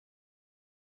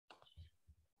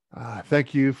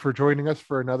Thank you for joining us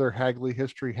for another Hagley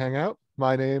History Hangout.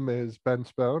 My name is Ben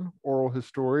Spohn, oral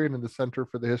historian in the Center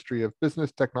for the History of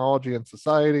Business, Technology, and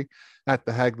Society at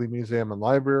the Hagley Museum and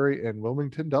Library in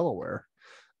Wilmington, Delaware.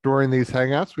 During these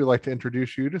Hangouts, we like to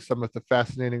introduce you to some of the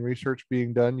fascinating research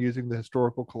being done using the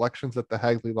historical collections at the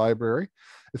Hagley Library,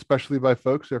 especially by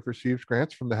folks who have received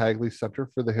grants from the Hagley Center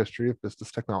for the History of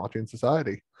Business, Technology, and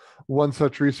Society. One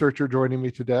such researcher joining me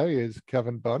today is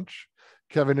Kevin Bunch.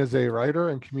 Kevin is a writer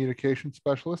and communication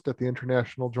specialist at the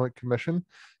International Joint Commission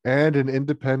and an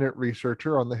independent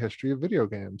researcher on the history of video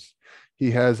games.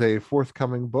 He has a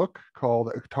forthcoming book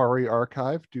called Atari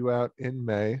Archive due out in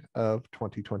May of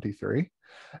 2023.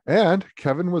 And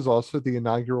Kevin was also the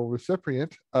inaugural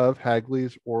recipient of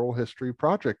Hagley's Oral History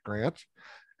Project Grant.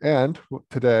 And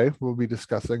today we'll be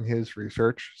discussing his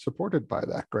research supported by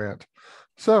that grant.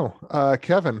 So,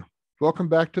 Kevin, welcome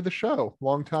back to the show.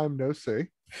 Long time no see.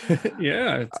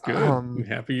 Yeah, it's good. I'm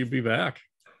happy you'd be back.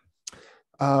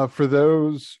 For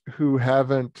those who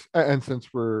haven't, and since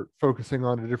we're focusing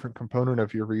on a different component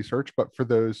of your research, but for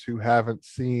those who haven't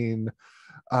seen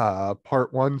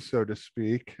part one, so to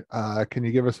speak, can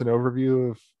you give us an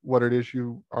overview of what it is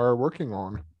you are working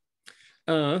on?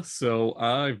 So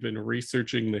I've been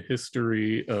researching the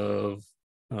history of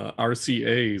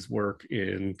RCA's work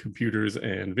in computers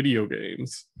and video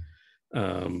games.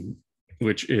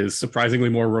 Which is surprisingly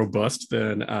more robust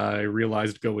than I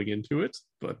realized going into it.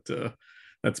 But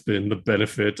that's been the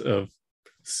benefit of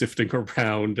sifting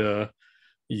around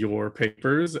your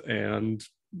papers and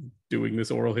doing this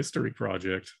oral history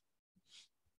project.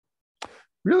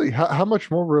 Really, how much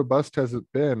more robust has it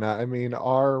been? I mean,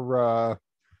 our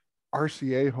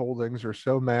RCA holdings are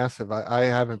so massive. I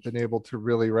haven't been able to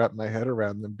really wrap my head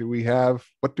around them.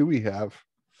 What do we have?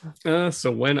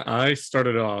 So when I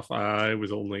started off, I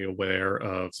was only aware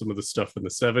of some of the stuff in the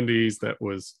 70s that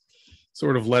was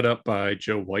sort of led up by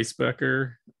Joe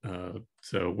Weisbecker.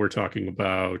 So we're talking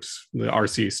about the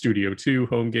RCA Studio II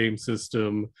home game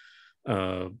system,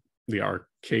 the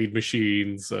arcade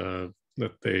machines that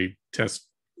they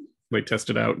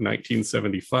tested out in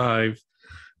 1975,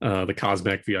 the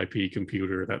Cosmac VIP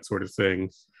computer, that sort of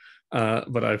thing.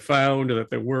 But I found that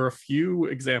there were a few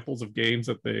examples of games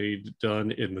that they'd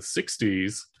done in the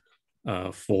 60s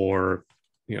for,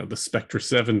 the Spectra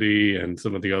 70 and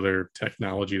some of the other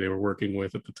technology they were working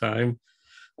with at the time.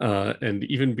 And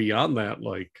even beyond that,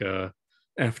 like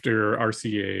after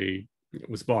RCA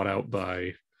was bought out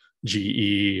by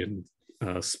GE and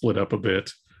split up a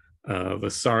bit,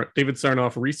 the David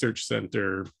Sarnoff Research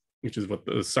Center, which is what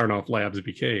the Sarnoff Labs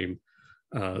became,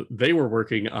 they were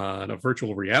working on a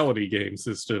virtual reality game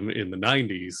system in the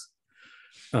 90s.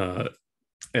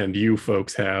 And you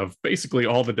folks have basically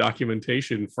all the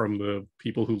documentation from the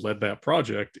people who led that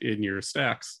project in your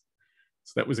stacks.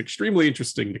 So that was extremely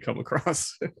interesting to come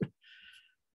across.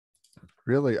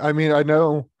 Really? I mean, I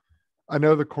know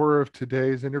the core of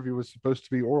today's interview was supposed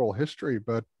to be oral history,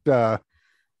 but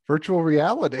virtual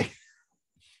reality.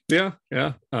 Yeah.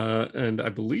 And I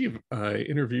believe I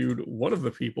interviewed one of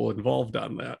the people involved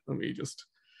on that. Let me just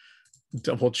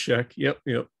double check. Yep.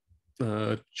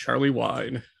 Charlie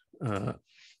Wine.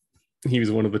 He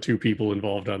was one of the two people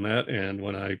involved on that. And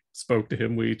when I spoke to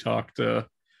him, we talked a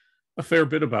fair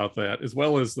bit about that, as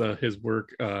well as his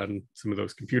work on some of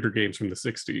those computer games from the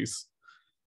 60s.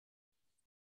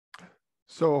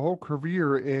 So a whole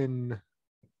career in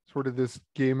sort of this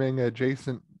gaming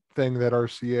adjacent thing that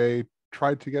RCA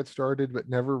tried to get started, but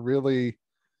they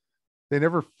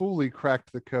never fully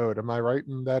cracked the code. Am I right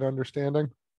in that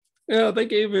understanding? Yeah, they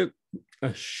gave it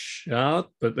a shot,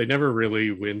 but they never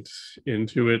really went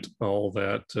into it all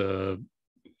that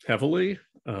heavily.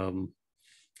 I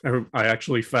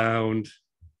actually found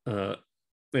an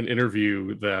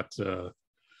interview that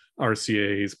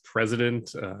RCA's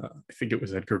president, I think it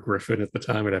was Edgar Griffin at the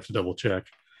time, I'd have to double check.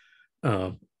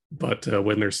 But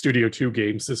when their Studio II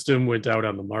game system went out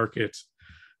on the market,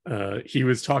 he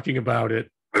was talking about it.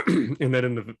 And then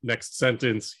in the next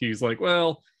sentence, he's like,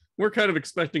 well, we're kind of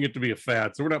expecting it to be a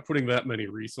fad, so we're not putting that many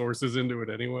resources into it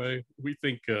anyway. We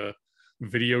think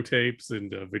videotapes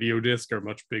and video disc are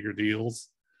much bigger deals,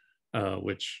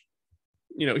 which,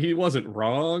 he wasn't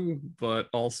wrong, but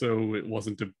also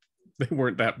they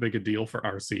weren't that big a deal for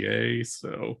RCA,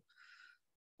 so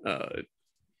it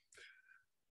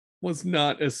was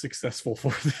not as successful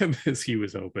for them as he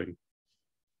was hoping.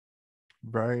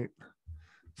 Right.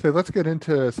 So let's get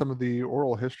into some of the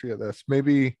oral history of this.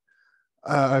 Maybe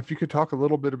if you could talk a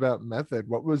little bit about method.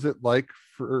 What was it like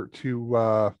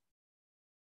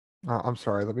I'm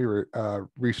sorry, let me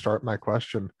restart my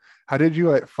question. How did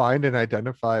you find and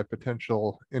identify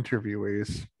potential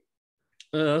interviewees?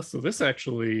 So this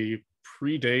actually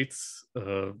predates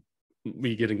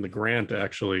me getting the grant,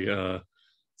 actually.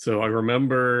 So I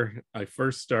remember I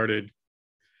first started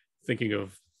thinking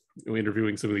of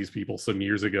interviewing some of these people some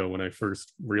years ago when I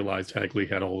first realized Hagley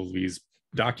had all of these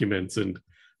documents, and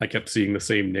I kept seeing the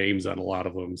same names on a lot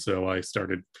of them. So I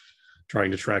started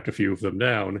trying to track a few of them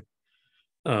down.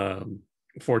 Um,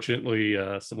 Fortunately,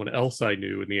 someone else I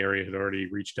knew in the area had already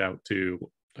reached out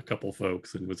to a couple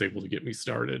folks and was able to get me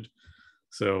started.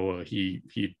 So he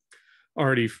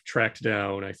already tracked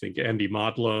down, I think, Andy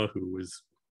Modla, who was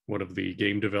one of the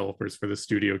game developers for the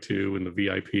Studio II and the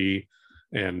VIP,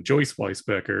 and Joyce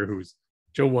Weisbecker, who's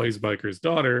Joe Weisbecker's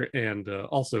daughter, and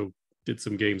also did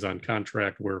some games on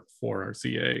contract work for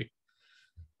RCA.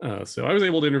 So I was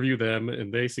able to interview them,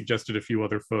 and they suggested a few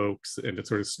other folks, and it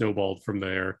sort of snowballed from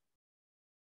there.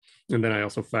 And then I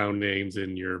also found names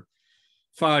in your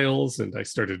files, and I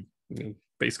started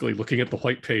basically looking at the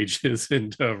white pages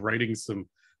and writing some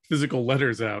physical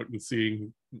letters out and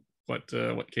seeing what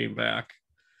came back.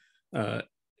 And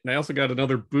I also got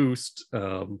another boost.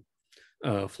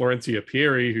 Florencia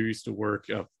Pieri, who used to work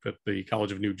up at the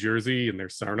College of New Jersey in their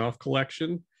Sarnoff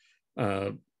collection,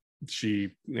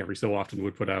 she every so often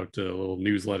would put out a little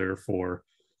newsletter for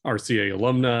RCA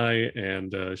alumni,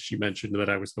 and she mentioned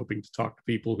that I was hoping to talk to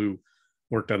people who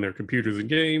worked on their computers and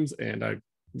games, and I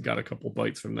got a couple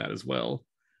bites from that as well.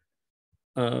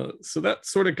 So that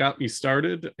sort of got me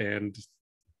started, and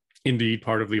indeed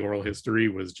part of the oral history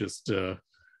was just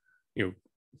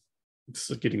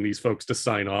getting these folks to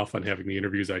sign off on having the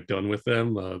interviews I'd done with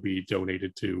them be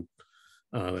donated to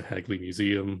the Hagley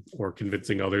Museum, or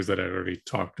convincing others that I'd already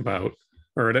talked about,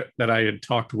 or that I had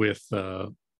talked with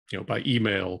by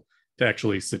email, to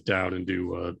actually sit down and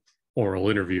do an oral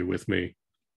interview with me.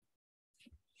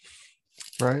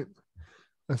 Right.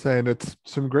 I'm saying it's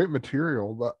some great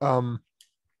material, but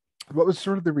what was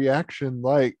sort of the reaction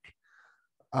like?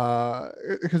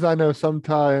 Because I know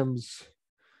sometimes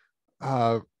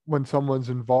when someone's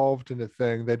involved in a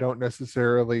thing, they don't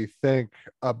necessarily think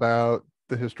about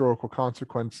the historical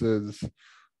consequences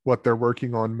what they're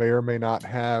working on may or may not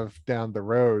have down the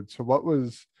road. So what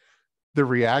was the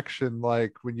reaction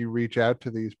like when you reach out to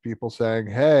these people saying,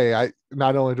 hey, I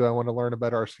not only do I want to learn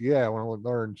about RCA, I want to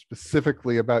learn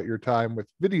specifically about your time with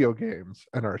video games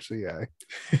and RCA?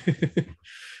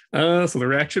 So the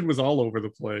reaction was all over the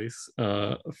place.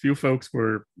 A few folks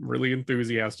were really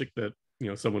enthusiastic that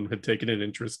someone had taken an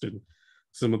interest in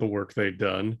some of the work they'd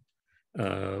done.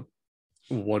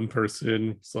 One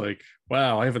person was like,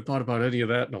 wow, I haven't thought about any of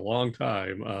that in a long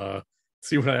time.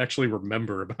 See what I actually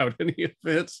remember about any of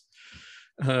it.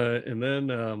 And then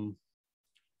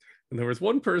there was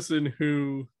one person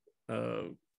who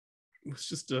was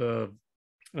just, I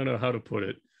don't know how to put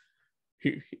it.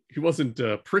 He wasn't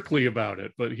prickly about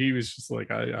it, but he was just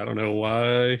like, I don't know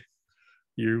why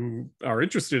you are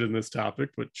interested in this topic,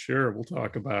 but sure, we'll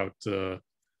talk about the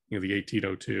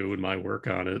 1802 and my work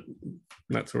on it,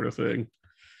 that sort of thing.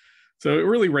 So it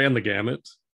really ran the gamut.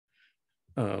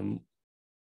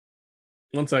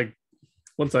 Once I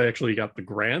actually got the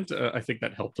grant, I think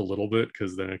that helped a little bit,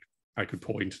 because then I could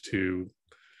point to,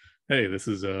 hey, this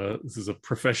is a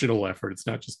professional effort. It's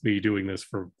not just me doing this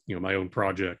for my own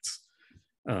projects,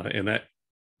 and that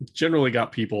generally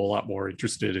got people a lot more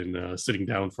interested in sitting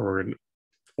down for an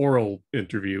oral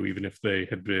interview, even if they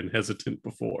had been hesitant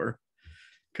before,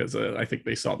 because I think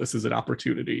they saw this as an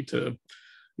opportunity to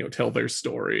tell their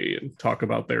story and talk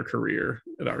about their career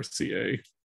at RCA.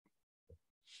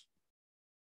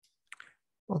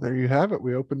 Well, there you have it.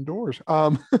 We opened doors.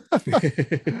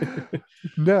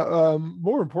 No,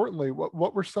 more importantly,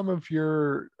 what were some of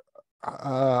your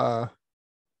what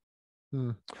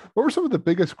were some of the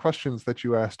biggest questions that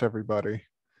you asked everybody?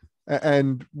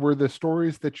 And were the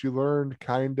stories that you learned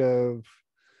kind of,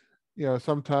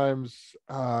 sometimes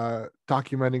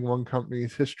documenting one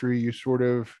company's history, you sort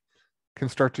of can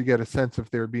start to get a sense of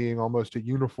there being almost a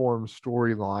uniform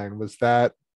storyline. Was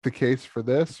that the case for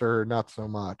this, or not so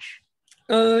much?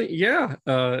 Yeah,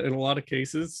 in a lot of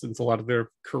cases, since a lot of their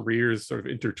careers sort of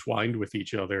intertwined with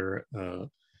each other,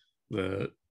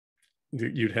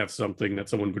 you'd have something that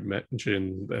someone would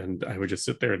mention, and I would just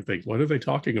sit there and think, what are they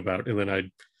talking about? And then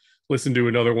I'd listen to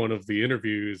another one of the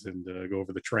interviews and go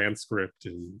over the transcript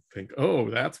and think, oh,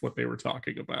 that's what they were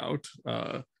talking about.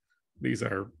 These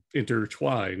are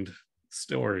intertwined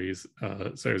stories.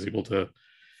 So I was able to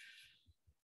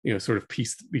sort of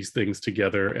piece these things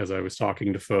together as I was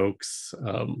talking to folks,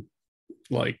 and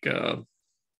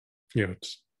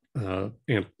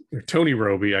Tony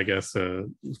Roby, I guess,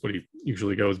 is what he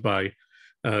usually goes by.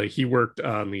 He worked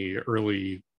on the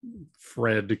early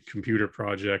Fred computer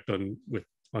project with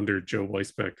under Joe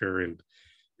Weisbecker, and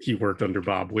he worked under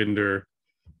Bob Winder,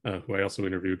 who I also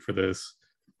interviewed for this.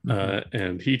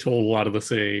 And he told a lot of the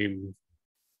same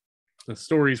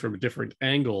stories from a different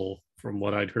angle from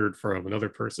what I'd heard from another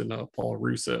person, Paul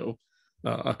Russo,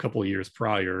 a couple of years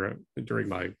prior during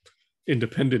my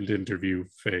independent interview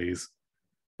phase.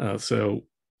 So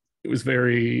it was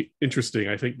very interesting.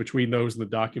 I think between those and the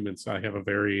documents, I have a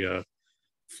very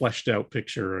fleshed out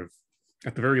picture of,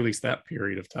 at the very least, that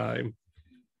period of time.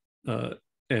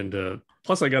 And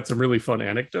plus, I got some really fun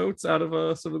anecdotes out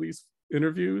of some of these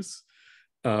interviews.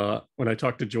 When I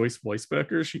talked to Joyce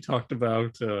Weisbecker, she talked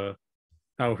about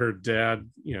how her dad,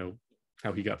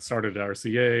 how he got started at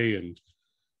RCA, and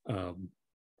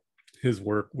his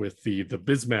work with the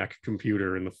Bismack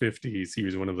computer in the 50s. He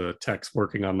was one of the techs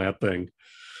working on that thing.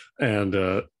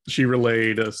 And she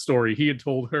relayed a story he had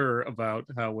told her about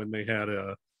how when they had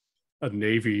a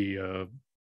Navy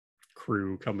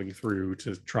crew coming through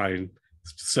to try and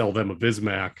sell them a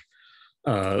Bismack,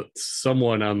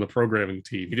 someone on the programming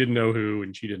team, he didn't know who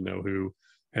and she didn't know who,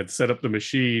 had set up the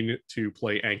machine to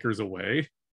play Anchors Away,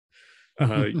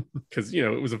 because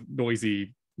it was a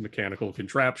noisy mechanical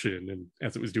contraption, and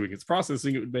as it was doing its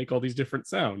processing, it would make all these different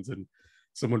sounds, and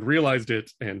someone realized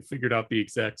it and figured out the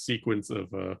exact sequence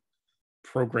of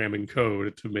programming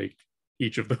code to make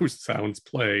each of those sounds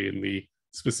play in the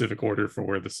specific order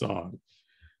for the song.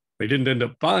 They didn't end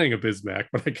up buying a Bismack,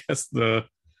 but I guess the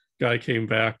guy came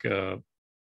back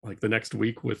like the next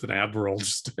week with an Admiral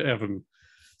just to have him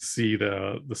see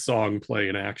the song play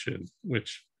in action,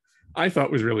 which I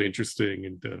thought was really interesting.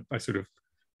 And I sort of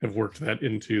have worked that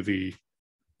into the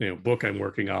book I'm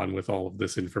working on with all of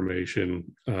this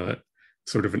information,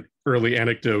 sort of an early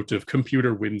anecdote of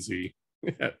computer whimsy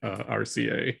at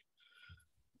RCA.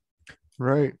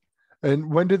 Right.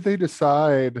 And when did they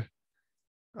decide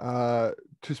to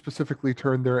specifically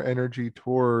turn their energy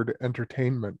toward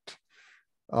entertainment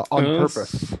on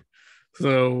purpose?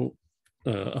 So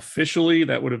officially,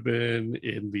 that would have been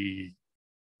in the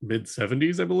mid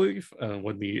 70s, I believe,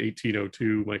 when the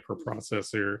 1802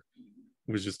 microprocessor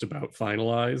was just about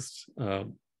finalized.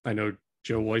 I know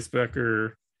Joe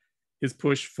Weisbecker, his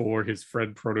push for his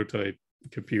Fred prototype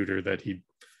computer that he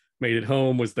made at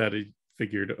home was that he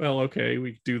figured, well, okay,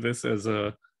 we do this as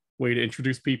a way to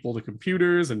introduce people to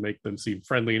computers and make them seem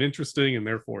friendly and interesting, and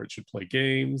therefore it should play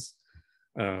games.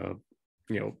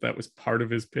 That was part of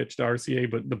his pitch to RCA,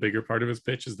 but the bigger part of his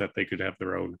pitch is that they could have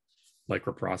their own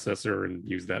microprocessor and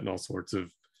use that in all sorts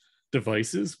of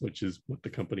devices, which is what the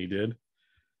company did.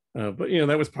 But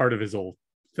that was part of his whole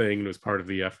thing. It was part of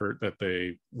the effort that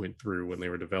they went through when they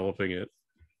were developing it.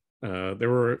 There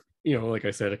were, like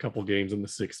I said, a couple games in the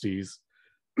 60s.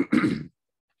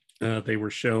 They were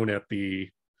shown at the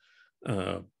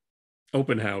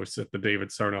open house at the David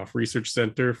Sarnoff Research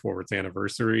Center for its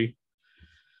anniversary.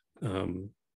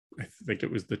 I think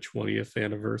it was the 20th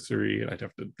anniversary. I'd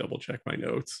have to double check my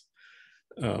notes.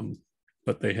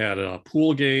 But they had a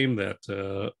pool game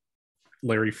that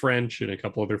Larry French and a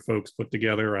couple other folks put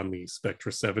together on the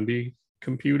Spectra 70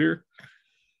 computer,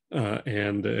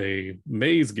 and a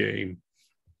maze game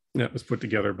that was put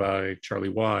together by Charlie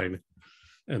Wine,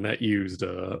 and that used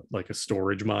like a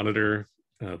storage monitor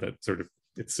that sort of,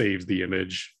 it saves the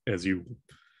image as you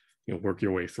work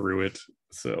your way through it.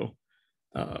 So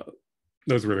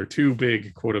those were their two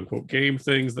big quote unquote game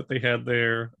things that they had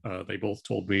there. They both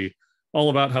told me all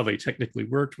about how they technically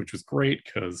worked, which was great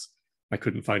because I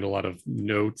couldn't find a lot of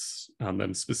notes on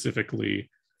them specifically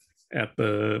at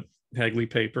the Hagley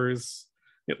papers.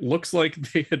 It looks like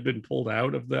they had been pulled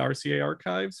out of the RCA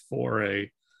archives for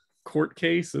a court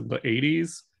case in the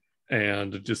 80s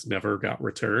and just never got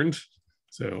returned.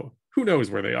 So who knows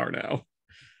where they are now.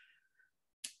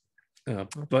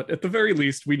 But at the very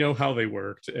least, we know how they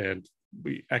worked, and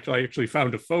I actually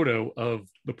found a photo of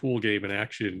the pool game in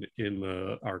action in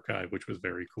the archive, which was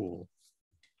very cool.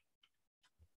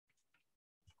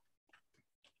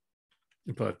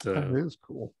 But that is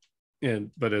cool.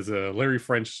 But as Larry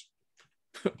French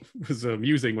was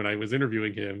amusing when I was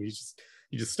interviewing him, he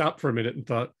just stopped for a minute and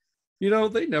thought,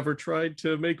 they never tried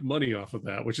to make money off of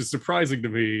that, which is surprising to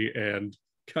me and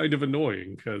kind of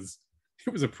annoying because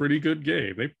it was a pretty good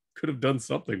game. They could have done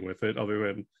something with it other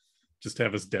than just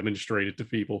have us demonstrate it to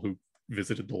people who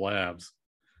visited the labs.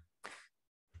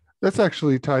 That's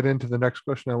actually tied into the next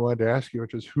question I wanted to ask you,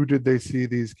 which is who did they see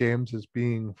these games as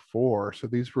being for? So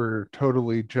these were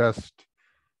totally just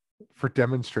for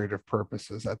demonstrative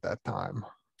purposes at that time.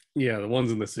 Yeah, the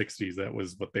ones in the 60s, that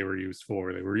was what they were used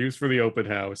for. They were used for the open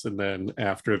house. And then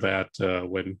after that,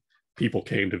 when people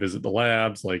came to visit the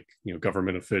labs, like,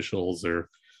 government officials or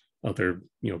other,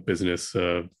 business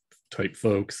type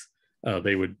folks,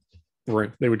 they would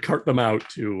cart them out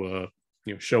to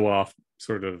show off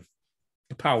sort of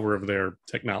the power of their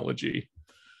technology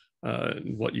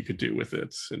and what you could do with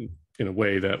it, and in a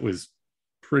way that was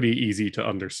pretty easy to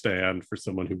understand for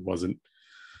someone who wasn't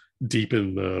deep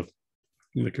in the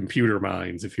computer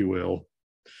minds, if you will.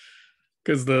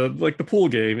 Because the pool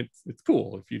game, it's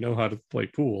cool if you know how to play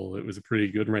pool. It was a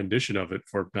pretty good rendition of it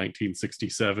for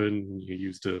 1967. You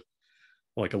used a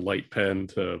light pen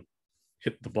to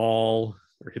hit the ball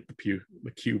or hit the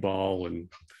cue ball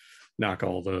and knock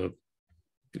all the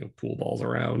pool balls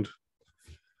around.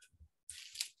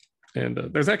 And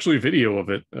there's actually a video of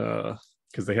it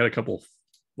because they had a couple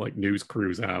news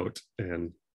crews out,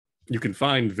 and you can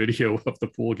find video of the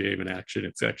pool game in action.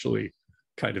 It's actually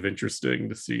kind of interesting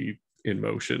to see in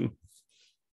motion.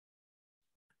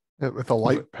 With a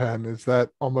light pen, is that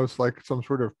almost like some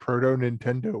sort of proto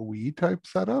Nintendo Wii type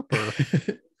setup? Or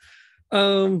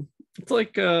it's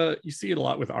you see it a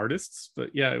lot with artists,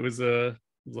 but yeah, it was a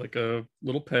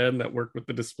little pen that worked with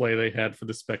the display they had for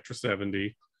the Spectra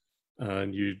 70,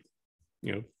 and you'd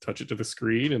touch it to the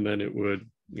screen, and then it would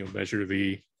measure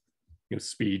the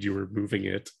speed you were moving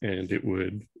it, and it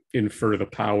would infer the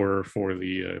power for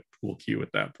the pool cue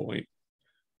at that point,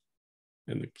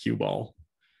 and the cue ball.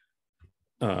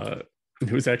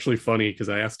 It was actually funny because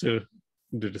I asked to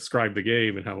describe the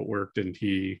game and how it worked, and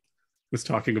he was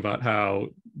talking about how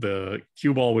the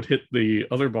cue ball would hit the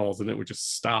other balls and it would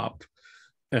just stop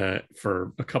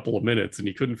for a couple of minutes, and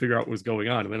he couldn't figure out what was going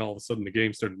on. And then all of a sudden the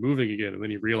game started moving again, and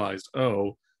then he realized,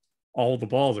 oh, all the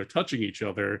balls are touching each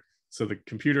other, so the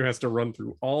computer has to run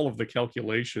through all of the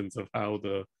calculations of how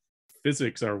the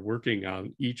physics are working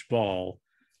on each ball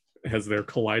as they're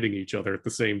colliding each other at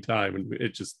the same time, and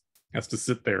it just has to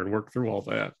sit there and work through all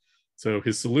that. So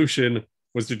his solution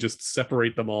was to just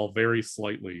separate them all very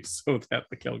slightly so that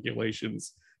the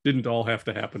calculations didn't all have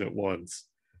to happen at once.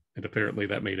 And apparently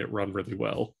that made it run really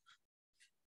well.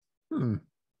 So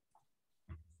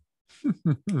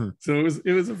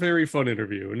it was a very fun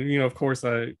interview. And, of course,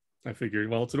 I figured,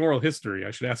 well, it's an oral history.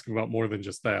 I should ask him about more than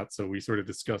just that. So we sort of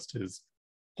discussed his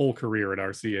whole career at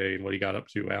RCA and what he got up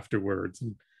to afterwards.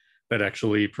 And that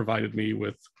actually provided me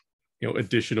with,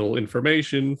 additional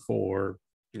information for,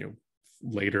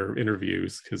 later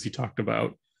interviews, because he talked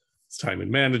about his time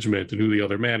in management and who the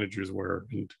other managers were.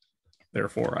 And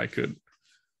therefore I could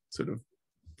sort of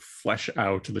flesh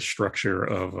out the structure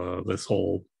of this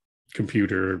whole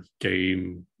computer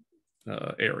game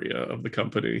area of the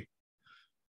company.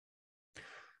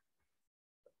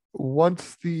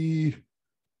 Once the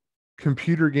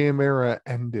computer game era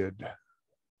ended,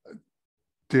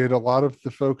 did a lot of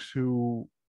the folks who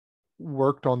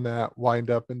worked on that wind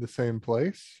up in the same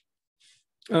place?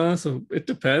 So it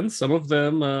depends. Some of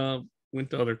them went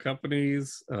to other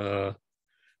companies. I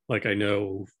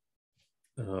know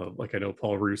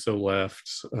Paul Russo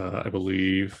left. I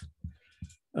believe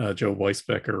Joe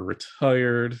Weisbecker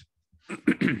retired.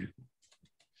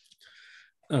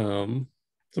 Some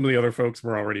of the other folks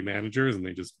were already managers, and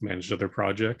they just managed other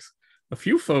projects. A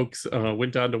few folks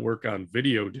went on to work on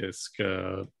video disc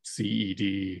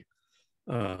CED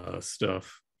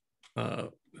stuff.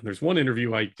 There's one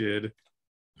interview I did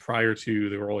prior to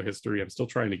the oral history. I'm still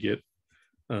trying to get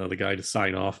the guy to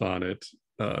sign off on it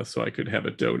so I could have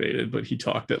it donated, but he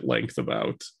talked at length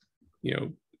about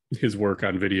his work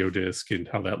on video disc and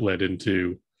how that led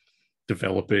into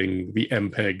developing the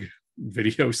MPEG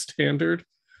video standard.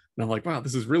 And I'm like, wow,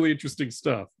 this is really interesting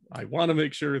stuff. I want to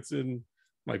make sure it's in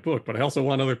my book, but I also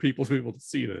want other people to be able to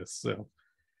see this. So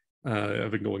I've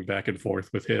been going back and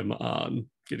forth with him on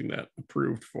getting that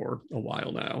approved for a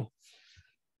while now.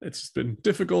 It's just been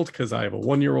difficult because I have a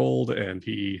 1-year-old and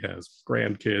he has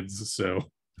grandkids.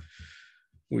 So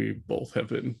we both have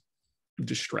been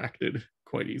distracted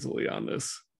quite easily on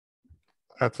this.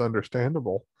 That's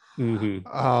understandable.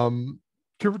 Mm-hmm.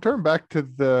 To return back to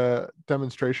the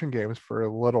demonstration games for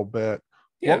a little bit,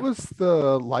 Yeah. What was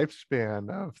the lifespan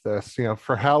of this?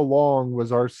 For how long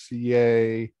was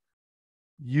RCA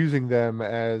using them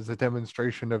as a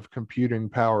demonstration of computing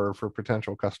power for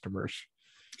potential customers?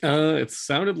 It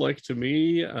sounded like to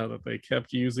me that they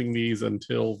kept using these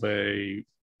until they,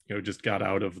 just got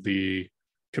out of the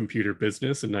computer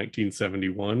business in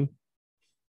 1971,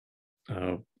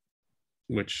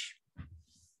 which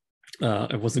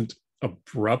it wasn't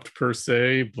abrupt per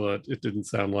se, but it didn't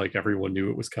sound like everyone knew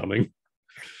it was coming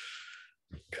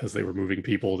because they were moving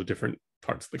people to different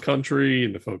parts of the country,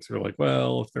 and the folks were like,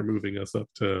 well, if they're moving us up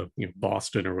to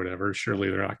Boston or whatever, surely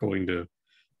they're not going to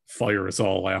fire us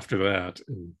all after that.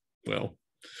 And well,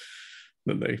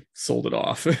 then they sold it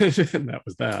off and that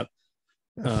was that.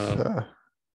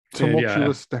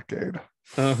 Tumultuous decade.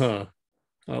 Uh-huh.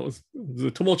 It was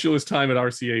a tumultuous time at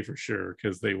RCA for sure,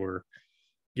 because they were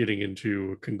getting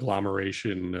into a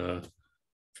conglomeration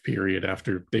period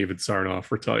after David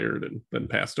Sarnoff retired and then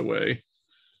passed away.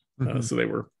 Mhm. So they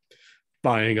were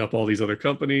buying up all these other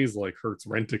companies like Hertz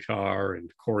Rent-A-Car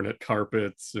and Coronet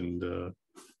Carpets, and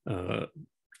uh,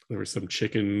 there was some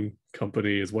chicken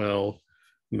company as well.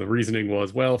 And the reasoning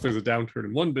was, well, if there's a downturn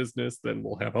in one business, then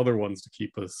we'll have other ones to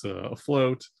keep us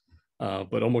afloat.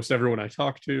 But almost everyone I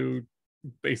talked to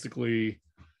basically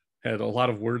had a lot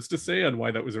of words to say on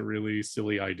why that was a really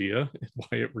silly idea and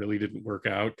why it really didn't work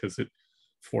out, because it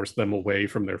forced them away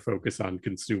from their focus on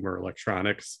consumer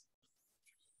electronics.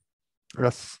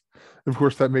 Yes. Of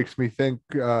course, that makes me think,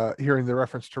 hearing the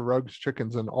reference to rugs,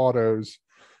 chickens, and autos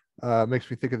makes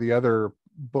me think of the other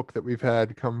book that we've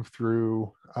had come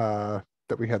through,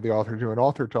 that we had the author do an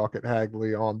author talk at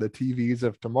Hagley on the TVs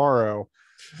of tomorrow,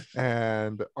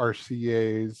 and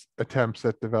RCA's attempts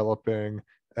at developing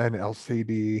an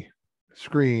LCD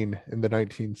screen in the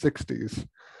 1960s.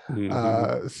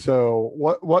 Mm-hmm. So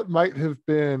what might have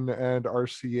been and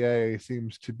RCA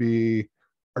seems to be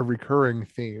a recurring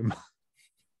theme.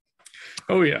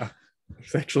 Oh yeah,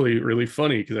 it's actually really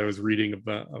funny because I was reading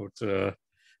about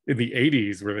in the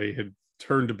 80s where they had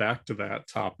turned back to that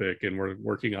topic and were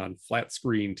working on flat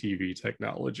screen TV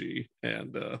technology,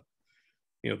 and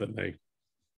then they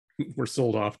were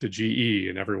sold off to GE,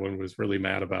 and everyone was really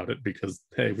mad about it because,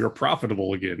 hey, we were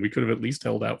profitable again. We could have at least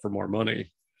held out for more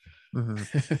money.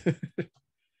 Mhm.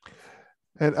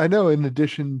 And I know, in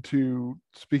addition to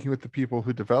speaking with the people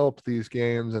who developed these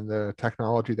games and the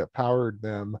technology that powered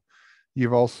them,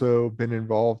 you've also been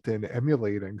involved in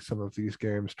emulating some of these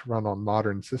games to run on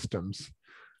modern systems.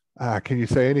 Can you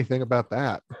say anything about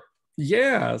that?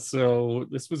 Yeah, so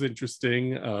this was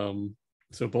interesting.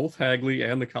 So both Hagley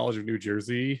and the College of New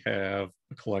Jersey have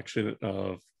a collection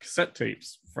of cassette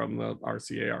tapes from the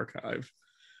RCA archive.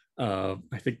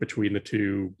 I think between the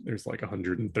two, there's like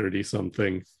 130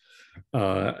 something.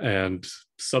 And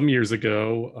some years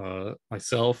ago,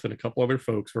 myself and a couple other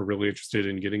folks were really interested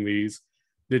in getting these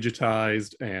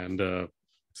digitized and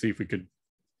see if we could,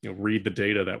 read the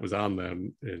data that was on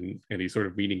them in any sort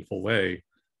of meaningful way.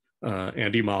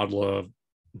 Andy Modla,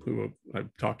 who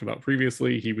I've talked about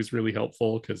previously, he was really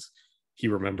helpful because he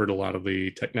remembered a lot of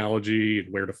the technology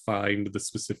and where to find the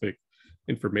specific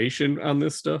information on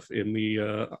this stuff in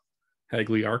the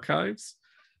Hagley archives.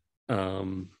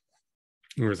 There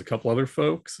was a couple other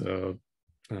folks.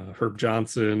 Herb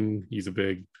Johnson, he's a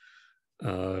big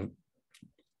uh,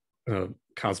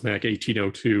 Cosmac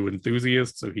 1802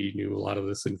 enthusiast, so he knew a lot of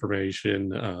this information.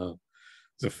 There's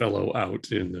a fellow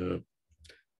out in,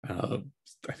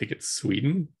 I think it's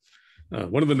Sweden,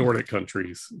 one of the Nordic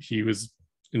countries. He was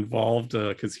involved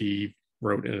because he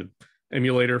wrote an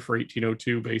emulator for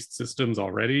 1802 based systems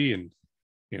already, and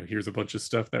here's a bunch of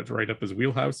stuff that's right up his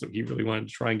wheelhouse. So he really wanted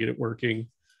to try and get it working.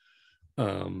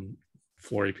 Flori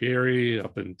Pieri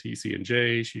up in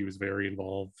TC&J, she was very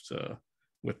involved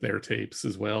with their tapes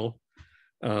as well.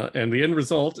 And the end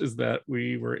result is that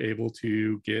we were able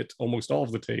to get almost all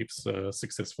of the tapes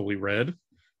successfully read.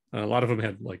 A lot of them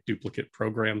had like duplicate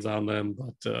programs on them,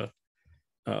 but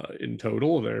in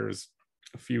total, there's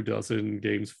a few dozen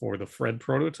games for the Fred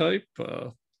prototype.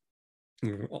 5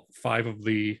 of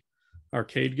the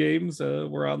arcade games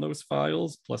were on those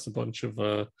files, plus a bunch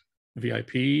of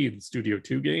VIP and Studio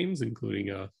II games,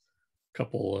 including a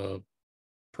couple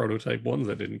prototype ones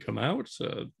that didn't come out,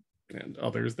 and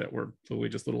others that were literally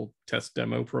just little test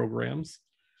demo programs.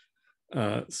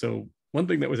 So one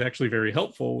thing that was actually very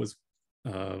helpful was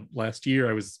last year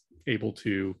I was able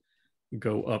to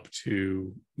go up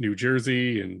to New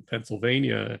Jersey and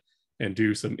Pennsylvania and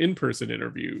do some in-person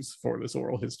interviews for this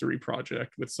oral history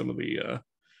project with some of the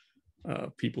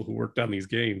people who worked on these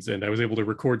games. And I was able to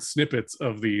record snippets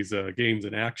of these games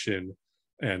in action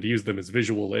and use them as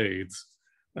visual aids.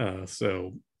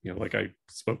 So, like I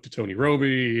spoke to Tony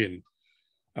Roby, and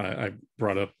I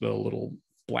brought up the little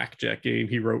blackjack game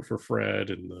he wrote for Fred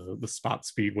and the Spot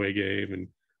Speedway game. And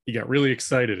he got really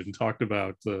excited and talked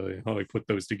about how he put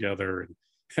those together, and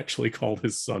actually called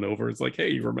his son over. It's like, hey,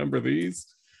 you remember these?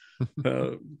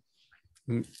 I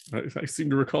seem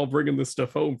to recall bringing this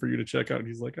stuff home for you to check out. And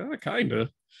he's like, kinda.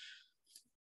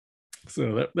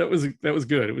 So that was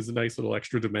good. It was a nice little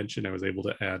extra dimension I was able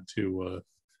to add to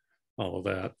all of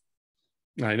that.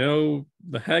 I know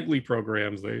the Hagley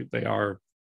programs, they are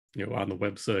on the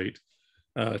website.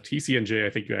 TCNJ, I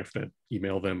think you have to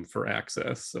email them for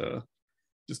access,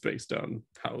 just based on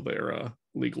how their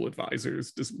legal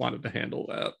advisors just wanted to handle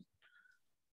that.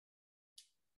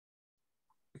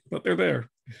 but they're there.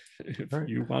 If Right.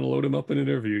 you want to load them up in an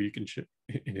interview, you can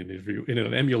in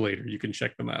an emulator, you can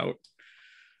check them out.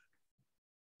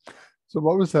 So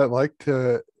what was that like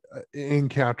to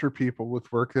encounter people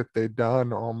with work that they'd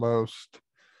done almost,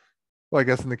 well, I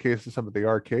guess in the case of some of the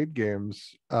arcade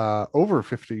games, over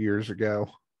 50 years ago?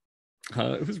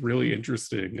 It was really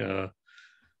interesting,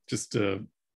 just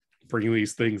bringing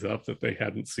these things up that they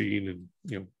hadn't seen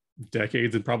in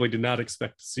decades and probably did not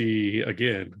expect to see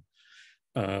again.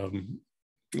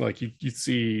 Like you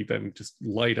see them just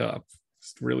light up,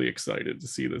 just really excited to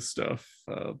see this stuff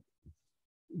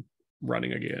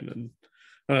running again.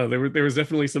 And there was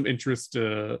definitely some interest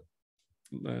that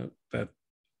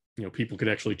people could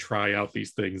actually try out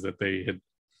these things that they had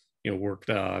worked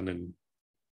on and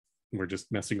were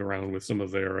just messing around with some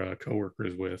of their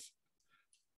coworkers with.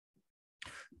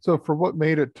 So for what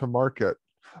made it to market,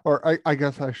 or I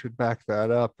guess I should back that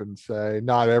up and say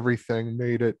not everything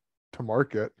made it to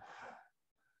market.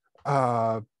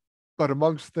 But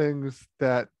amongst things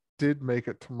that did make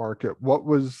it to market, what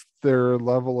was their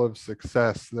level of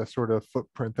success, the sort of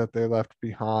footprint that they left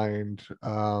behind?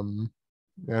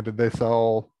 Did they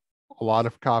sell a lot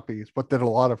of copies? What did a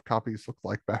lot of copies look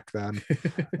like back then?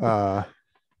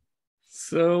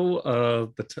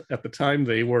 So at the time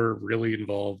they were really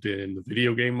involved in the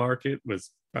video game market was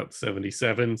about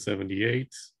 77,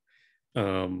 78.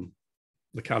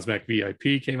 The Cosmac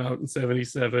VIP came out in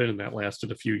 77, and that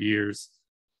lasted a few years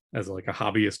as like a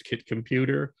hobbyist kit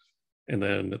computer. And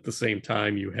then at the same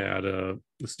time, you had the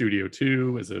Studio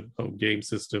II as a home game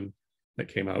system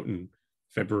that came out in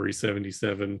February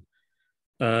 77.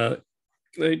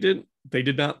 They did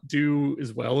not do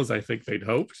as well as I think they'd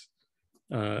hoped.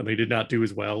 They did not do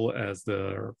as well as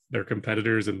their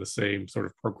competitors in the same sort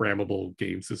of programmable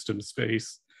game system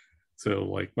space. So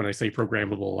like when I say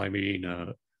programmable, I mean,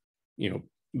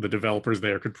 the developers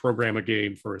there could program a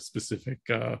game for a specific,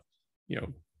 a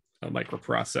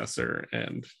microprocessor,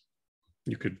 and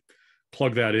you could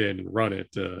plug that in and run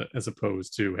it as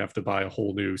opposed to have to buy a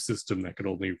whole new system that could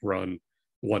only run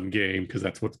one game because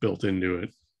that's what's built into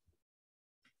it.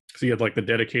 So you had like the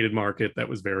dedicated market that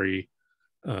was very,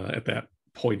 at that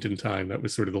point in time, that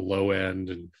was sort of the low end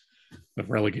and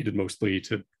relegated mostly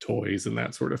to toys and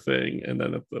that sort of thing. And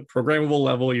then at the programmable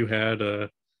level, you had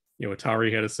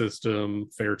Atari had a system,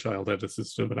 Fairchild had a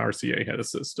system, and RCA had a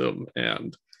system.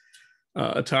 And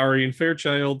Atari and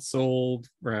Fairchild sold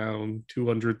around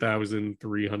 200,000,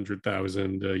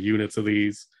 300,000 units of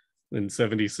these in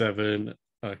 77.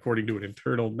 According to an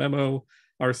internal memo,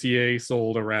 RCA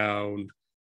sold around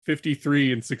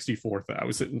 53 and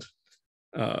 64,000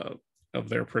 of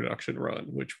their production run,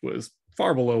 which was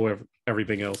far below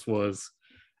everything else was.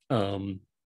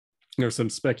 There's some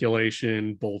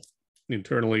speculation, both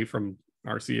internally from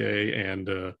RCA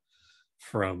and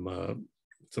from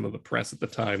some of the press at the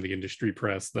time, the industry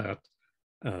press, that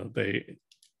they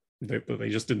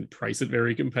just didn't price it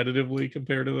very competitively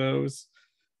compared to those.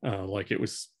 Like it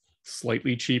was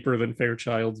slightly cheaper than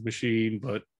Fairchild's machine,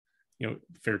 but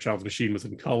Fairchild's machine was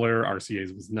in color,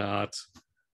 RCA's was not.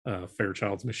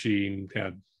 Fairchild's machine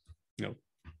had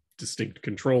distinct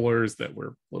controllers that were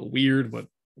a little weird but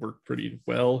worked pretty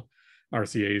well.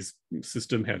 RCA's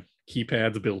system had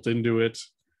keypads built into it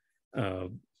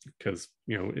because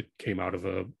it came out of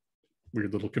a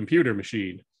weird little computer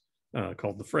machine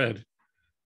called the Fred.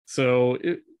 So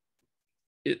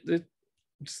it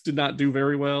just did not do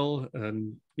very well.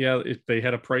 And they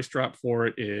had a price drop for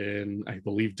it in, I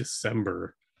believe,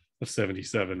 December of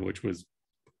 77, which was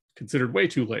considered way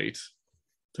too late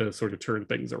to sort of turn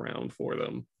things around for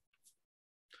them.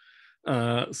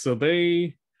 So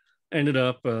they ended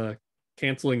up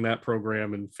canceling that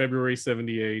program in February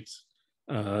 78.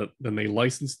 Then they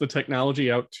licensed the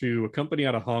technology out to a company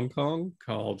out of Hong Kong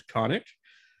called Conic.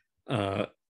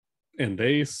 And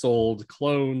they sold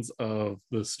clones of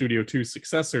the Studio II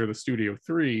successor, the Studio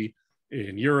III,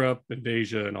 in Europe and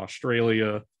Asia and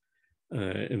Australia.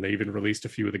 And they even released a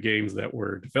few of the games that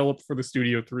were developed for the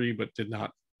Studio III, but did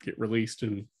not get released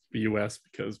in the US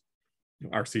because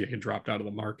RCA had dropped out of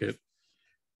the market.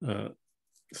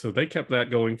 So they kept that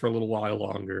going for a little while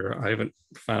longer. I haven't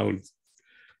found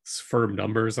firm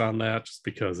numbers on that just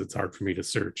because it's hard for me to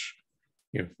search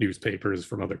newspapers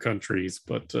from other countries,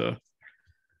 but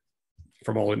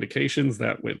from all indications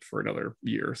that went for another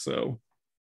year or so.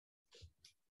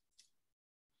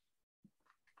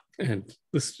 And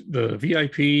the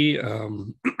VIP,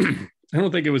 I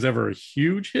don't think it was ever a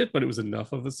huge hit, but it was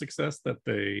enough of a success that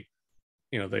they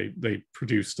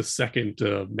produced a second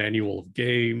manual of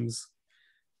games,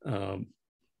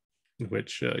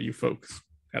 which you folks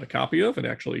had a copy of and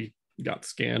actually got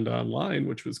scanned online,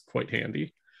 which was quite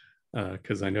handy.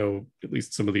 because I know at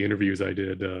least some of the interviews I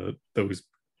did, those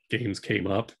games came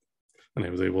up and I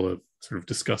was able to sort of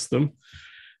discuss them.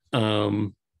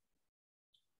 And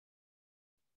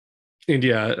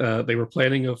yeah, they were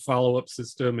planning a follow-up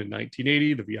system in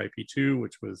 1980, the VIP2,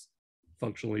 which was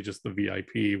functionally just the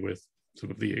VIP with some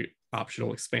of the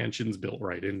optional expansions built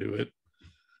right into it.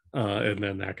 And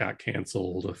then that got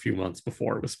canceled a few months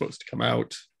before it was supposed to come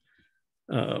out.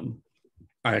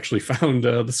 I actually found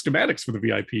the schematics for the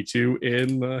VIP2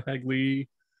 in the Hagley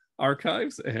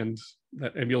archives, and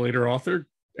that emulator author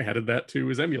added that to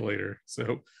his emulator.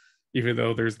 So even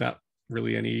though there's not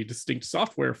really any distinct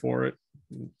software for it,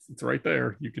 it's right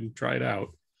there. You can try it out,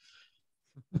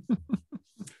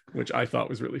 which I thought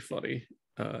was really funny.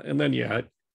 And then, yeah,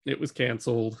 it was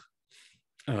canceled.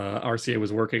 RCA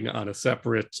was working on a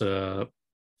separate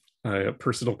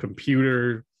personal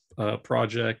computer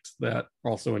project that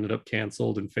also ended up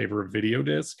canceled in favor of video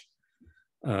disc.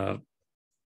 No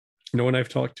one I've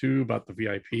talked to about the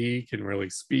VIP can really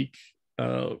speak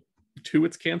to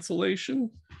its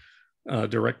cancellation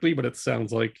directly, but it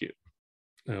sounds like,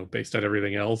 based on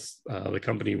everything else, the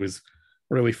company was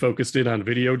really focused in on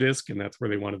video disc, and that's where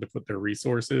they wanted to put their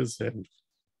resources. And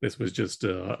this was just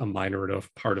a minor enough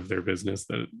part of their business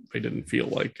that they didn't feel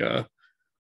like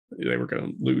they were going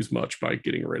to lose much by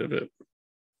getting rid of it.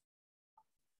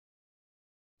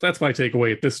 That's my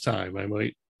takeaway at this time. I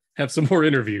might have some more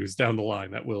interviews down the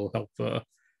line that will help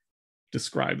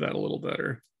describe that a little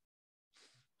better.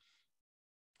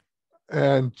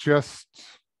 And just,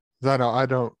 I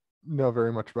don't know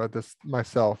very much about this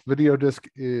myself. Video disc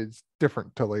is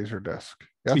different to laser disc.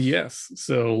 Yes. Yes.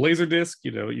 So laser disc,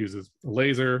 it uses a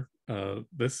laser.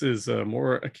 This is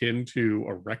more akin to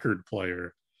a record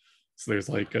player. So there's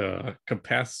like a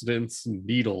capacitance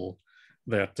needle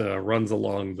that runs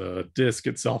along the disc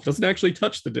itself. Doesn't actually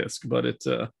touch the disc, but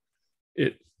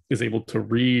it is able to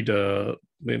read the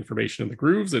information in the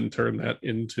grooves and turn that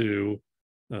into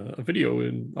a video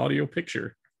and audio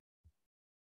picture.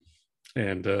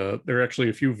 And there are actually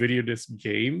a few video disc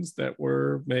games that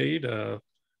were made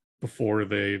before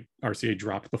RCA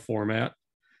dropped the format.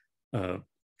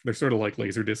 They're sort of like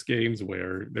Laserdisc games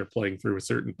where they're playing through a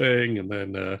certain thing, and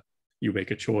then you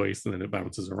make a choice, and then it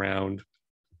bounces around.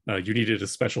 You needed a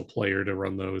special player to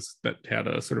run those that had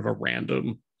a sort of a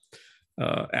random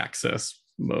access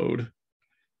mode.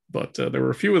 But there were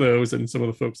a few of those, and some of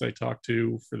the folks I talked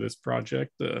to for this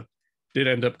project did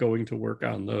end up going to work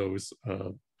on those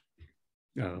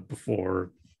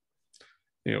before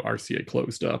RCA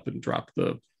closed up and dropped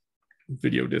the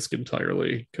video disc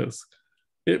entirely, because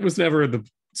it was never the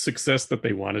success that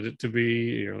they wanted it to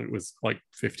be. It was like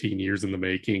 15 years in the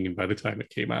making, and by the time it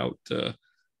came out,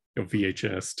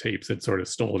 VHS tapes had sort of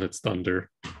stolen its thunder.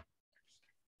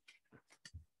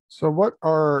 So what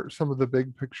are some of the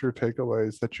big picture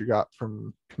takeaways that you got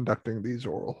from conducting these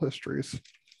oral histories?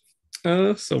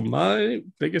 So my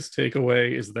biggest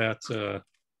takeaway is that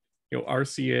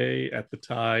RCA at the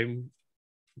time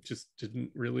just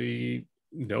didn't really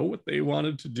know what they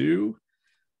wanted to do.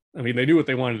 I mean, they knew what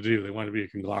they wanted to do. They wanted to be a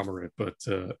conglomerate, but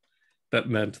that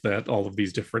meant that all of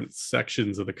these different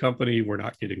sections of the company were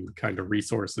not getting the kind of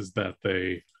resources that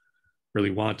they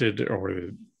really wanted,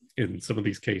 or in some of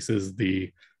these cases,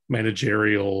 the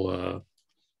managerial,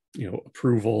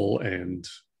 approval and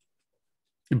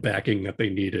backing that they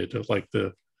needed. Like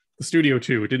the Studio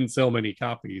II, it didn't sell many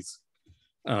copies,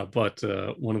 but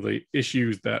one of the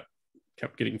issues that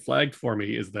kept getting flagged for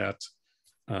me is that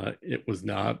it was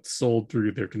not sold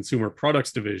through their consumer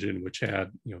products division, which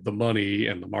had the money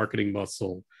and the marketing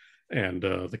muscle and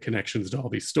the connections to all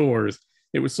these stores.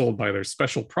 It was sold by their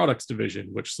special products division,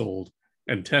 which sold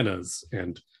antennas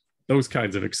and those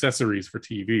kinds of accessories for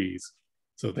TVs.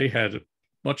 So they had a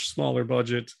much smaller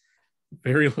budget,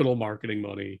 very little marketing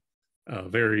money,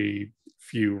 very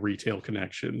few retail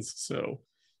connections. So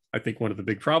I think one of the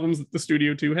big problems that the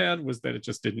Studio II had was that it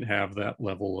just didn't have that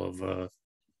level of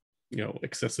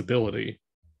accessibility.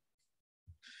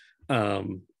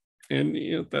 And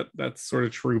that's sort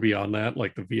of true beyond that.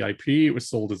 Like the VIP, it was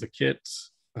sold as a kit,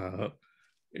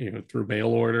 through mail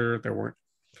order.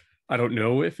 I don't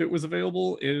know if it was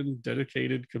available in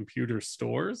dedicated computer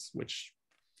stores, which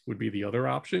would be the other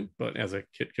option, but as a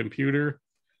kit computer,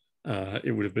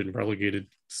 it would have been relegated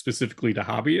specifically to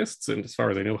hobbyists. And as far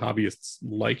as I know, hobbyists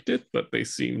liked it, but they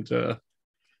seemed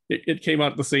it came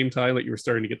out at the same time that you were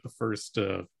starting to get the first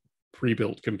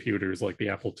pre-built computers, like the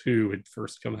Apple II had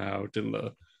first come out, and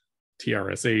the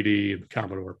TRS-80 and the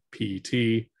Commodore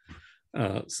PET.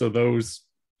 So those,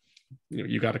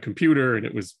 you got a computer, and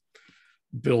it was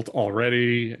built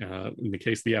already. In the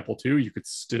case of the Apple II, you could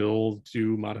still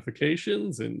do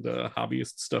modifications and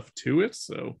hobbyist stuff to it.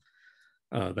 So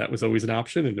that was always an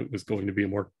option, and it was going to be a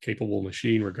more capable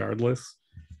machine regardless.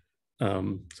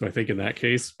 So I think in that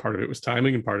case, part of it was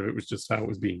timing and part of it was just how it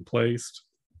was being placed.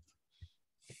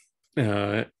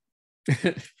 The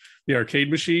arcade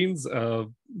machines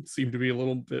seem to be a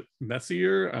little bit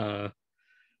messier.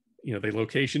 They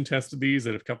location tested these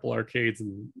at a couple arcades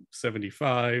in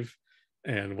 75.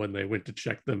 And when they went to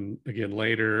check them again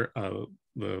later,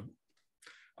 the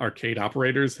arcade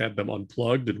operators had them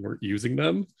unplugged and weren't using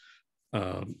them.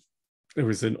 There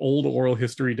was an old oral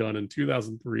history done in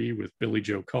 2003 with Billy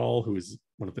Joe Call, who was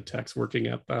one of the techs working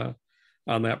at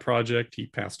on that project. He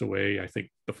passed away, I think,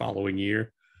 the following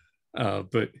year.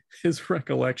 But his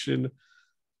recollection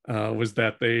was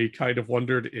that they kind of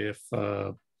wondered if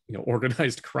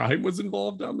organized crime was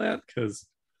involved on that, because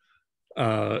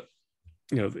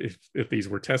if these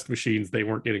were test machines, they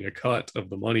weren't getting a cut of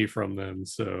the money from them,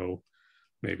 so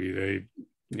maybe they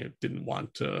didn't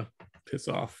want to piss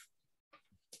off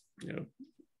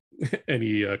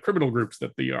any criminal groups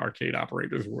that the arcade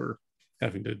operators were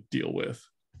having to deal with.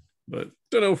 But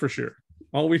don't know for sure.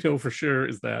 All we know for sure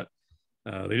is that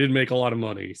they didn't make a lot of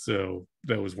money, so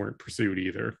those weren't pursued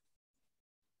either.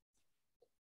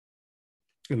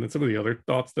 And then some of the other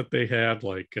thoughts that they had,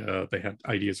 like they had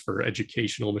ideas for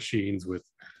educational machines with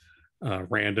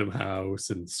Random House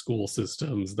and school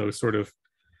systems. Those sort of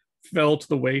fell to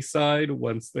the wayside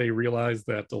once they realized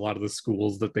that a lot of the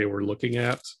schools that they were looking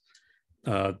at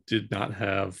did not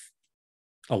have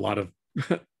a lot of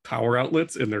power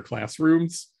outlets in their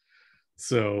classrooms.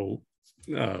 So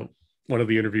one of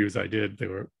the interviews I did,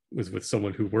 was with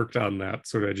someone who worked on that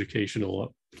sort of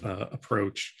educational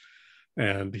approach.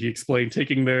 And he explained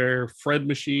taking their Fred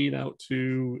machine out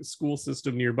to a school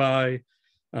system nearby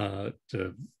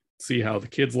to see how the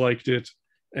kids liked it.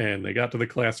 And they got to the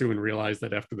classroom and realized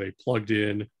that after they plugged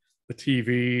in the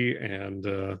TV and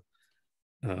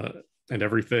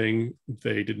everything,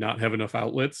 they did not have enough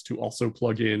outlets to also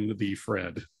plug in the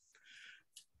Fred.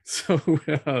 So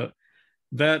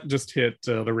that just hit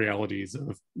the realities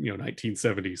of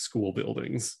 1970s school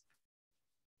buildings.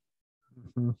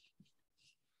 Mm-hmm.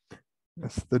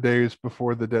 That's the days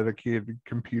before the dedicated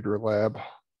computer lab.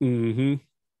 Mm-hmm.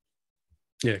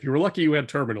 Yeah, if you were lucky, you had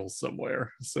terminals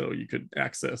somewhere, so you could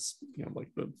access, like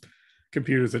the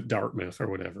computers at Dartmouth or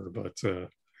whatever. But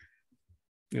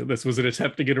this was an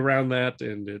attempt to get around that,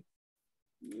 and it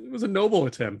was a noble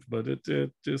attempt, but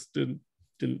it just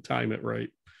didn't time it right.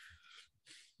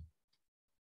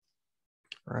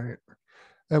 Right.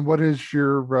 And what is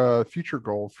your future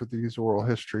goal for these oral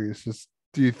histories?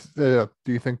 Do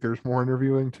you think there's more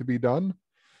interviewing to be done?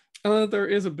 There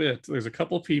is a bit. There's a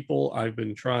couple people I've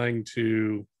been trying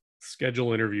to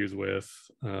schedule interviews with.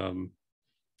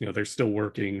 They're still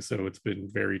working, so it's been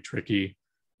very tricky.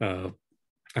 I'm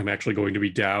actually going to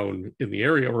be down in the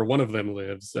area where one of them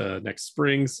lives next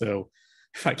spring. So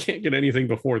if I can't get anything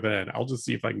before then, I'll just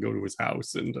see if I can go to his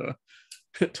house and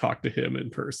talk to him in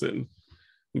person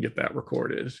and get that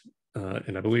recorded.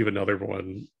 And I believe another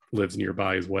one lives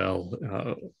nearby as well,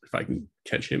 if I can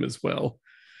catch him as well.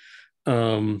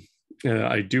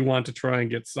 I do want to try and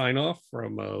get sign off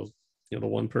from the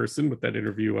one person with that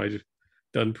interview I'd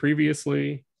done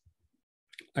previously.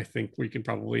 I think we can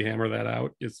probably hammer that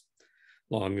out as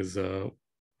long as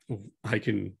I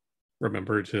can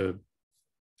remember to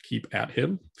keep at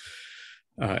him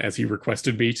as he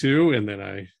requested me to, and then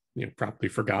I promptly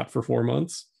forgot for 4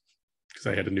 months because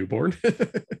I had a newborn.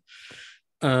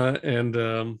 And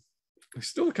there's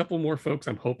still a couple more folks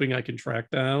I'm hoping I can track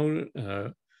down.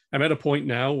 I'm at a point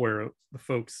now where the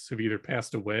folks have either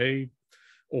passed away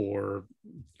or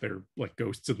they're like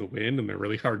ghosts in the wind and they're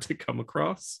really hard to come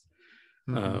across.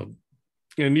 Mm-hmm.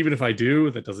 And even if I do,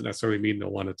 that doesn't necessarily mean they'll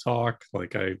want to talk.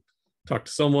 Like I talked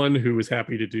to someone who was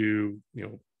happy to do,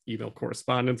 email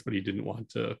correspondence, but he didn't want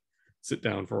to sit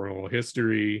down for oral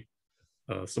history.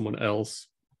 Someone else,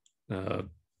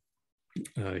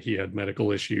 he had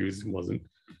medical issues and wasn't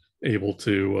able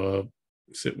to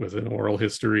sit with an oral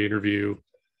history interview.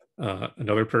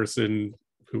 Another person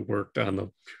who worked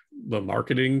on the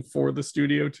marketing for the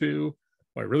Studio II, who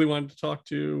I really wanted to talk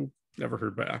to, never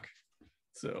heard back.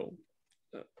 So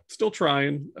still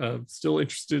trying, still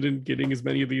interested in getting as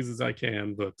many of these as I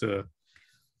can, but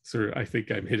I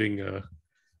think I'm hitting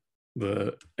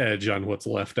the edge on what's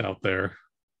left out there.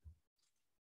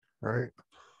 Right.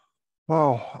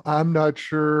 Well, I'm not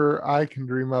sure I can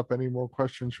dream up any more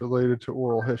questions related to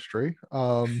oral history.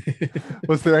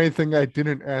 Was there anything I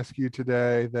didn't ask you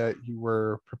today that you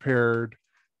were prepared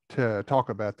to talk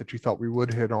about that you thought we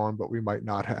would hit on, but we might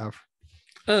not have?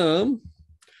 Um,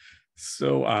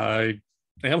 so I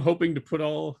am hoping to put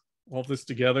all this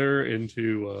together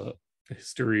into a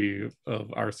history of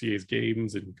RCA's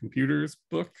games and computers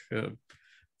book.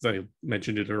 As I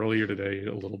mentioned it earlier today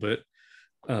a little bit.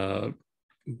 Uh,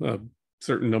 a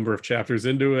certain number of chapters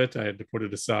into it, I had to put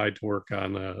it aside to work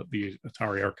on the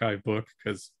Atari Archive book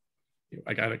because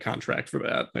I got a contract for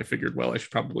that. I figured, well, I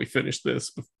should probably finish this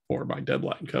before my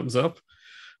deadline comes up.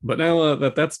 But now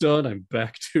that that's done, I'm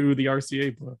back to the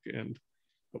RCA book, and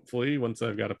hopefully, once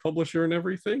I've got a publisher and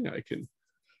everything, I can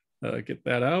get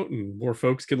that out, and more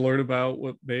folks can learn about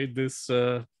what made this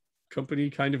company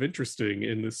kind of interesting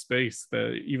in this space.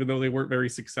 That even though they weren't very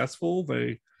successful,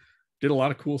 they did a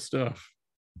lot of cool stuff.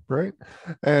 Right.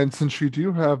 And since you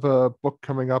do have a book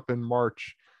coming up in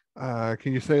March,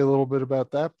 can you say a little bit about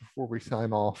that before we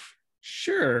sign off?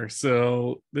 Sure.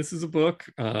 So this is a book.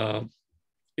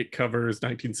 It covers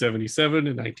 1977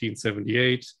 and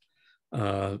 1978.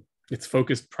 It's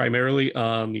focused primarily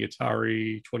on the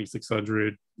Atari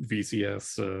 2600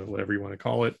 VCS, whatever you want to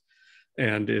call it,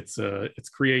 and its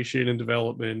creation and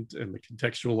development and the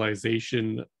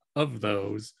contextualization of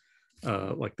those,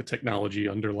 like the technology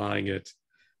underlying it,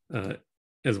 uh,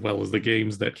 as well as the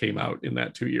games that came out in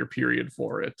that 2 year period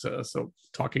for it. So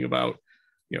talking about,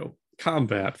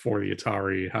 combat for the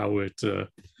Atari, how it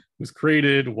was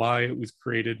created, why it was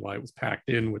created, why it was packed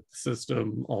in with the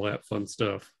system, all that fun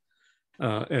stuff.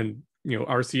 And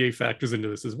RCA factors into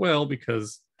this as well,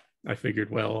 because I figured,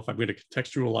 well, if I'm going to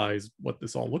contextualize what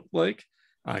this all looked like,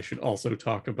 I should also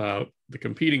talk about the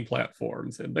competing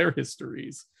platforms and their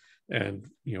histories, and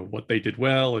what they did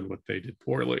well and what they did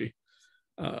poorly.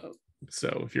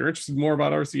 So if you're interested more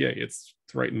about RCA, it's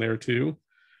right in there too,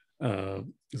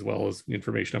 as well as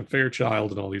information on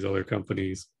Fairchild and all these other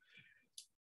companies.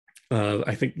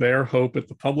 I think their hope at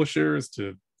the publisher is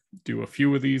to do a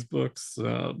few of these books,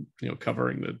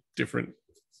 covering the different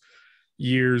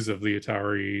years of the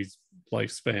Atari's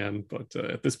lifespan. But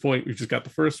at this point, we've just got the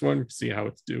first one, see how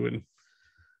it's doing,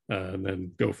 and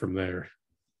then go from there.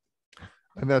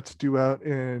 And that's due out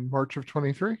in March of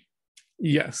 23?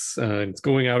 Yes, it's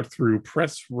going out through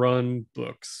Press Run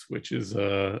Books, which is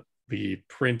the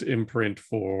print imprint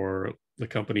for the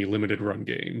company Limited Run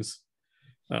Games.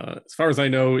 As far as I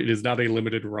know, it is not a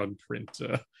limited run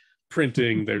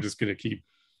printing. They're just going to keep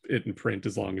it in print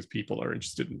as long as people are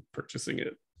interested in purchasing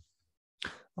it.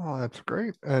 Oh, that's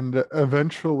great. And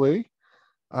eventually,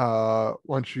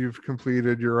 once you've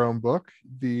completed your own book,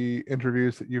 the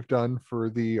interviews that you've done for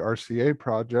the RCA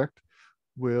project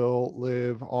will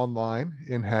live online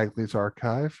in Hagley's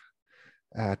archive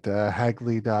at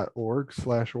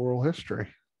hagley.org/oral history.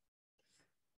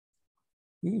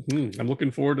 Mm-hmm. I'm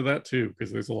looking forward to that too,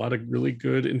 because there's a lot of really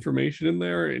good information in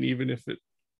there. And even if it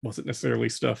wasn't necessarily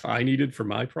stuff I needed for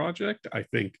my project, I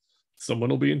think someone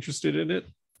will be interested in it.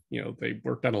 They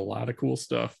worked on a lot of cool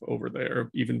stuff over there,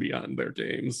 even beyond their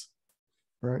games.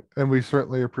 Right. And we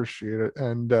certainly appreciate it.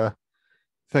 And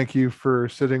thank you for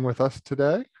sitting with us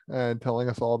today and telling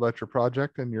us all about your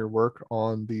project and your work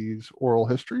on these oral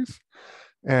histories.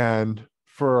 And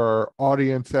for our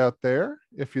audience out there,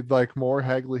 if you'd like more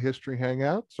Hagley History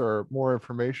Hangouts or more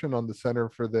information on the Center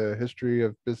for the History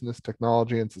of Business,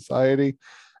 Technology, and Society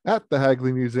at the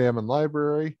Hagley Museum and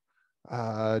Library,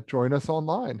 join us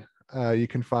online. You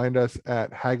can find us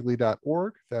at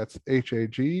hagley.org. That's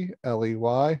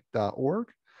hagley.org.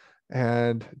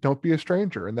 And don't be a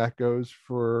stranger. And that goes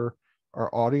for our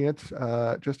audience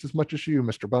just as much as you,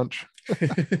 Mr. Bunch.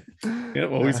 Yeah,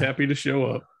 always happy to show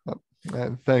up.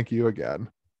 And thank you again.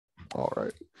 All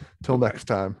right. Till next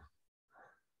time.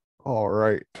 All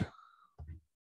right.